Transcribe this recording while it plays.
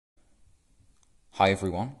Hi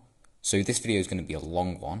everyone, so this video is going to be a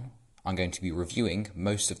long one. I'm going to be reviewing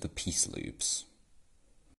most of the piece lubes.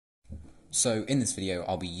 So in this video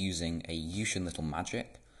I'll be using a Yushin Little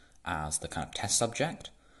Magic as the kind of test subject.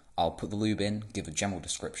 I'll put the lube in, give a general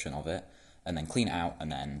description of it, and then clean it out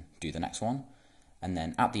and then do the next one. And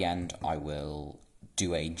then at the end I will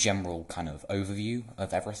do a general kind of overview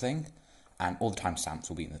of everything, and all the timestamps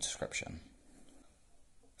will be in the description.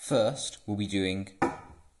 First we'll be doing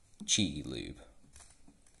Qiyi Lube.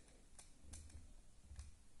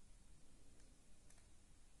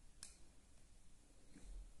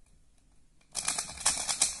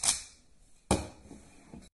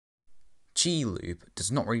 Qiyi Lube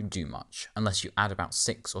does not really do much unless you add about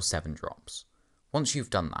 6 or 7 drops. Once you've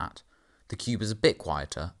done that, the cube is a bit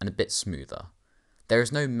quieter and a bit smoother. There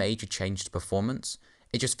is no major change to performance,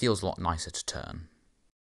 it just feels a lot nicer to turn.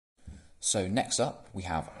 So next up we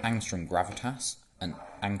have Angstrom Gravitas and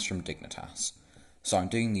Angstrom Dignitas. So I'm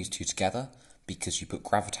doing these two together because you put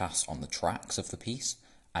Gravitas on the tracks of the piece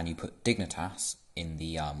and you put Dignitas in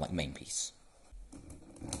the main piece.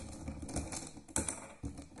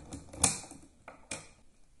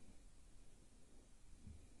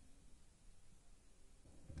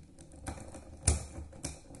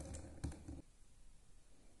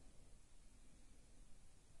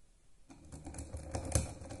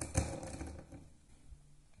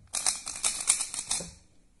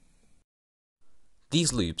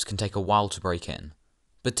 These lubes can take a while to break in,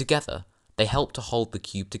 but together they help to hold the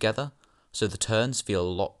cube together, so the turns feel a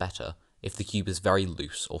lot better if the cube is very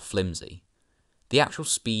loose or flimsy. The actual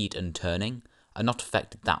speed and turning are not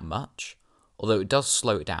affected that much, although it does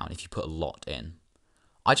slow it down if you put a lot in.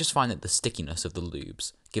 I just find that the stickiness of the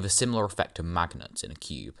lubes give a similar effect to magnets in a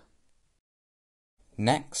cube.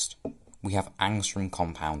 Next, we have Angstrom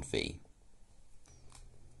Compound V.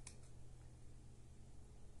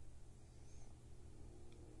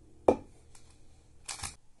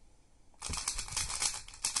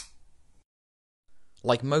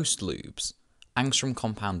 Like most lubes, Angstrom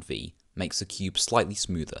Compound V makes the cube slightly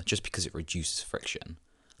smoother just because it reduces friction.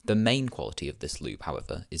 The main quality of this lube,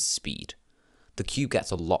 however, is speed. The cube gets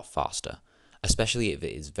a lot faster, especially if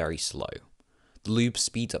it is very slow. The lube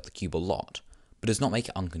speeds up the cube a lot, but does not make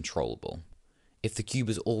it uncontrollable. If the cube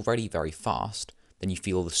is already very fast, then you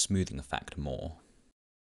feel the smoothing effect more.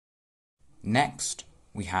 Next,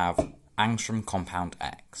 we have Angstrom Compound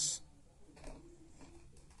X.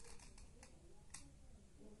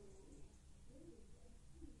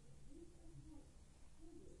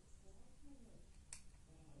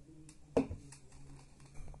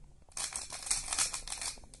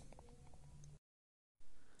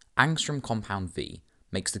 Angstrom Compound V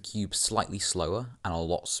makes the cube slightly slower and a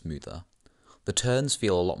lot smoother. The turns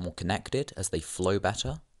feel a lot more connected as they flow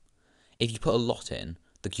better. If you put a lot in,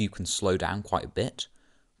 the cube can slow down quite a bit,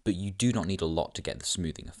 but you do not need a lot to get the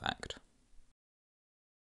smoothing effect.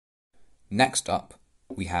 Next up,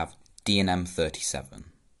 we have DNM37.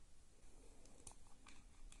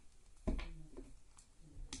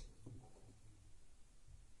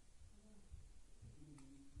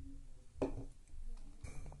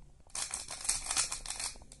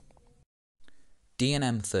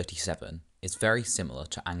 DNM37 is very similar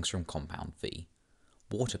to Angstrom Compound V,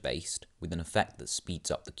 water-based with an effect that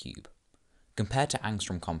speeds up the cube. Compared to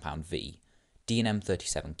Angstrom Compound V,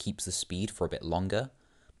 DNM37 keeps the speed for a bit longer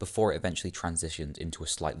before it eventually transitions into a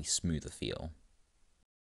slightly smoother feel.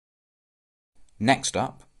 Next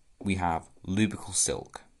up, we have Lubicle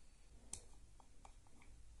Silk.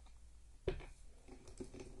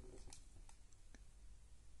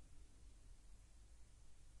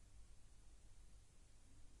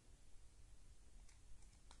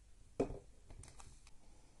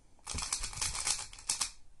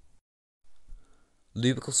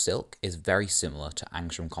 Lubicle Silk is very similar to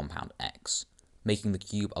Angstrom Compound X, making the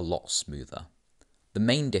cube a lot smoother. The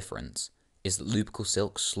main difference is that Lubicle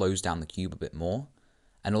Silk slows down the cube a bit more,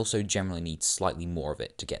 and also generally needs slightly more of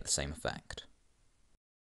it to get the same effect.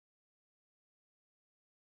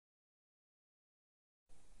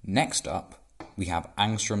 Next up, we have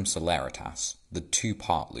Angstrom Celeritas, the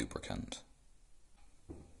 2-part lubricant.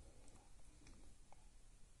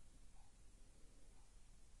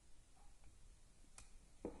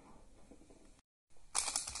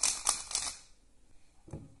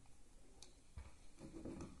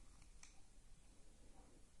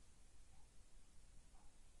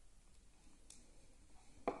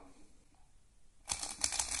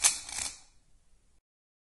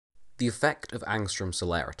 The effect of Angstrom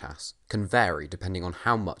Celeritas can vary depending on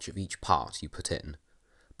how much of each part you put in,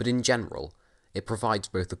 but in general, it provides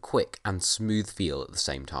both a quick and smooth feel at the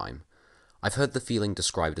same time. I've heard the feeling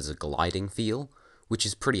described as a gliding feel, which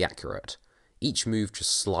is pretty accurate. Each move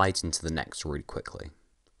just slides into the next really quickly.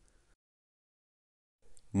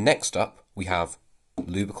 Next up, we have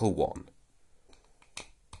Lubicle 1.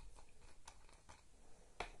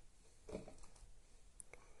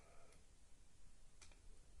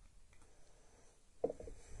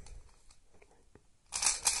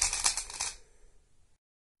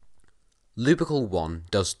 Lubicle 1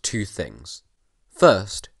 does two things.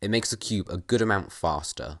 First, it makes the cube a good amount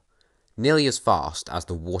faster, nearly as fast as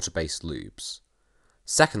the water-based lubes.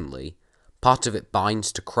 Secondly, part of it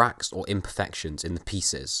binds to cracks or imperfections in the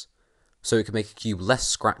pieces, so it can make a cube less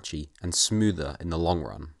scratchy and smoother in the long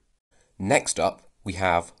run. Next up, we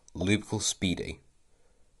have Lubicle Speedy.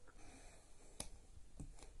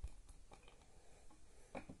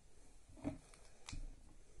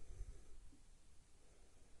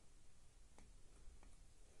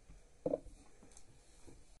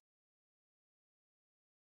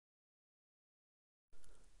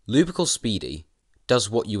 Lubicle Speedy does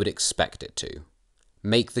what you would expect it to,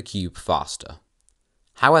 make the cube faster.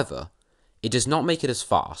 However, it does not make it as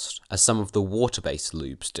fast as some of the water-based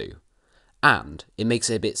lubes do, and it makes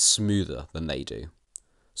it a bit smoother than they do.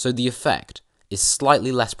 So the effect is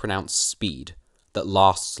slightly less pronounced speed that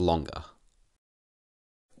lasts longer.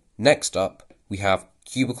 Next up, we have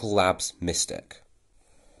Cubicle Lab's Mystic.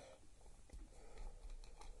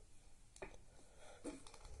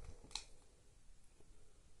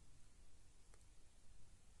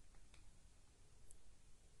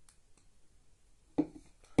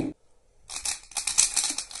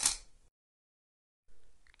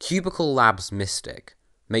 Cubicle Lab's Mystic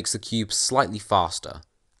makes the cube slightly faster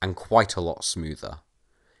and quite a lot smoother.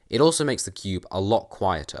 It also makes the cube a lot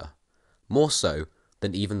quieter, more so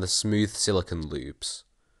than even the smooth silicone lubes.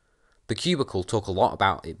 The Cubicle talk a lot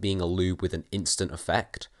about it being a lube with an instant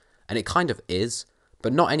effect, and it kind of is,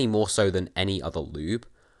 but not any more so than any other lube,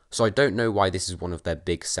 so I don't know why this is one of their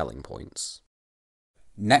big selling points.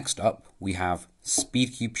 Next up, we have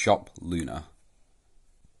Speedcube Shop Lunar.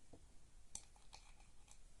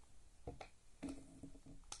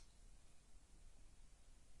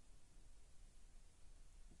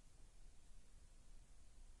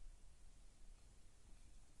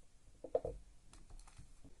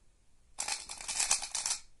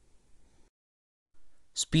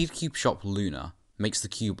 Speedcube Shop Lunar makes the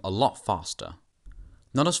cube a lot faster.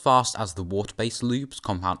 Not as fast as the water-based lubes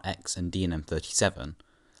Compound X and D&M37,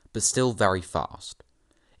 but still very fast.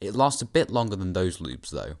 It lasts a bit longer than those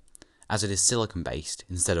lubes though, as it is silicone-based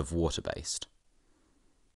instead of water-based.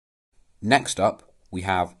 Next up, we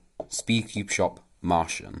have Speedcube Shop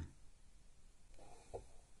Martian.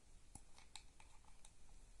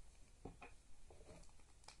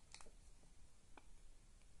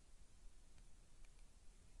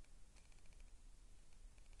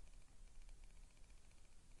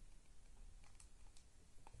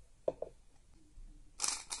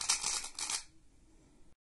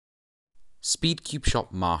 Speedcube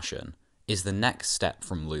Shop Martian is the next step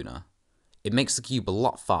from Lunar. It makes the cube a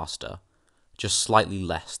lot faster, just slightly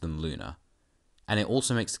less than Lunar, and it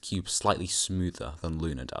also makes the cube slightly smoother than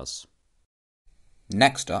Lunar does.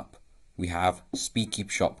 Next up, we have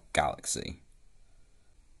Speedcube Shop Galaxy.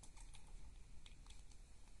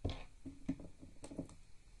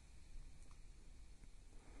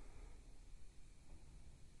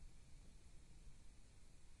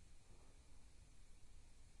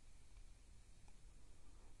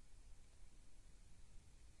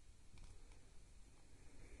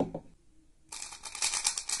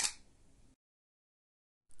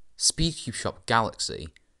 Speedcube Shop Galaxy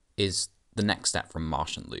is the next step from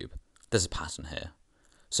Martian Lube. There's a pattern here.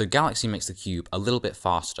 So Galaxy makes the cube a little bit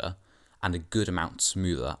faster and a good amount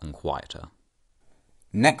smoother and quieter.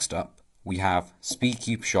 Next up, we have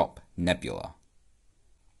Speedcube Shop Nebula.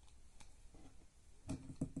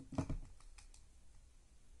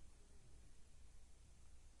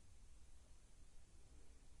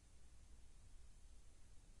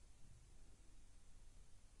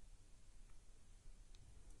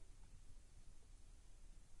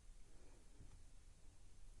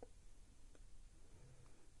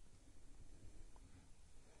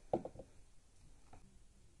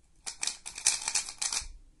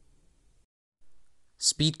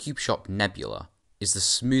 Speedcube Shop Nebula is the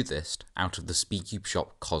smoothest out of the Speedcube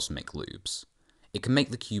Shop Cosmic Lubes. It can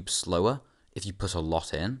make the cube slower if you put a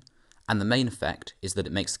lot in, and the main effect is that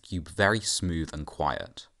it makes the cube very smooth and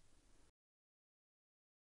quiet.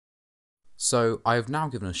 So I have now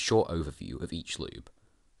given a short overview of each lube,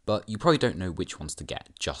 but you probably don't know which ones to get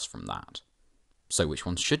just from that. So which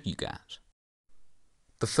ones should you get?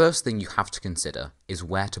 The first thing you have to consider is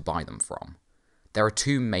where to buy them from. There are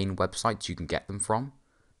two main websites you can get them from,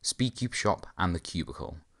 Speedcube Shop and the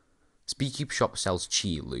Cubicle. Speedcube Shop sells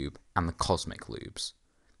Qiyi Lube and the Cosmic Lubes.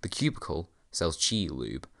 The Cubicle sells Qiyi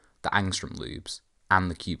Lube, the Angstrom Lubes,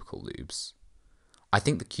 and the Cubicle Lubes. I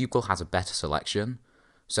think the Cubicle has a better selection,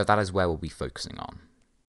 so that is where we'll be focusing on.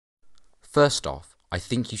 First off, I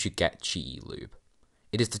think you should get Qiyi Lube.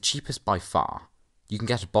 It is the cheapest by far. You can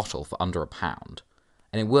get a bottle for under £1,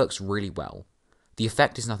 and it works really well. The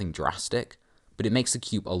effect is nothing drastic, but it makes the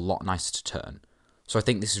cube a lot nicer to turn, so I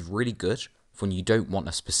think this is really good for when you don't want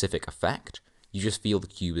a specific effect, you just feel the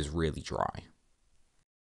cube is really dry.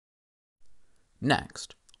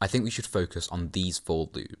 Next, I think we should focus on these 4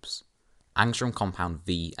 lubes: Angstrom Compound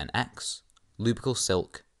V and X, Lubicle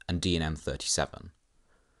Silk, and D&M37.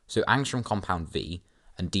 So Angstrom Compound V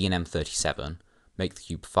and D&M37 make the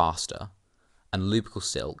cube faster, and Lubicle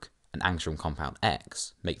Silk and Angstrom Compound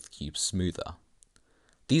X make the cube smoother.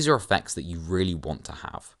 These are effects that you really want to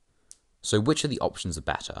have. So which of the options are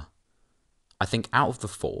better? I think out of the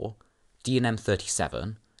 4,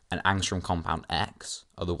 D&M37 and Angstrom Compound X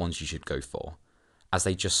are the ones you should go for, as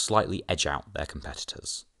they just slightly edge out their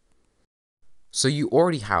competitors. So you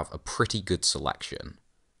already have a pretty good selection: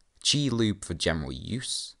 Qiyi Lube for general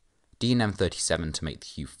use, D&M37 to make the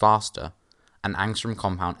cube faster, and Angstrom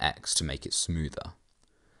Compound X to make it smoother.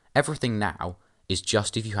 Everything now is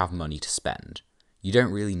just if you have money to spend. You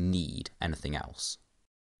don't really need anything else.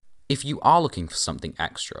 If you are looking for something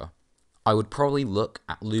extra, I would probably look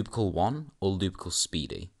at Lubicle 1 or Lubicle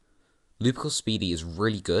Speedy. Lubicle Speedy is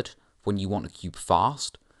really good when you want a cube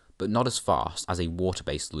fast, but not as fast as a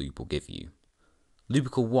water-based lube will give you.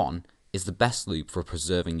 Lubicle 1 is the best lube for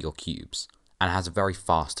preserving your cubes, and has a very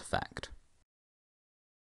fast effect.